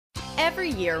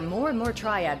Every year, more and more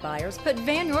Triad buyers put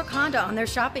Vann Honda on their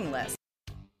shopping list.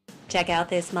 Check out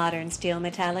this modern steel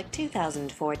metallic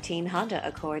 2014 Honda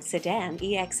Accord sedan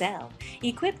EXL,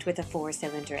 equipped with a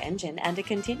 4-cylinder engine and a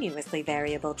continuously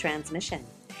variable transmission.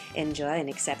 Enjoy an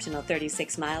exceptional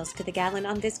 36 miles to the gallon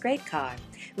on this great car,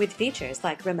 with features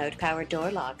like remote power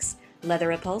door locks,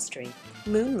 leather upholstery,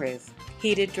 moonroof,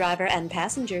 heated driver and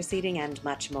passenger seating, and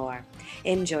much more.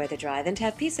 Enjoy the drive and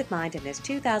have peace of mind in this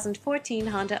 2014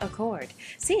 Honda Accord.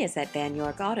 See us at Van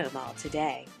York Auto Mall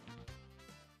today.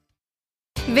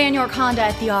 Vann Honda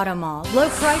at the Auto Mall. Low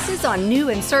prices on new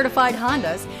and certified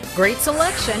Hondas, great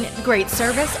selection, great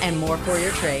service, and more for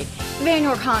your trade. Vann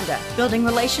Honda, building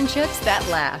relationships that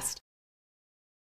last.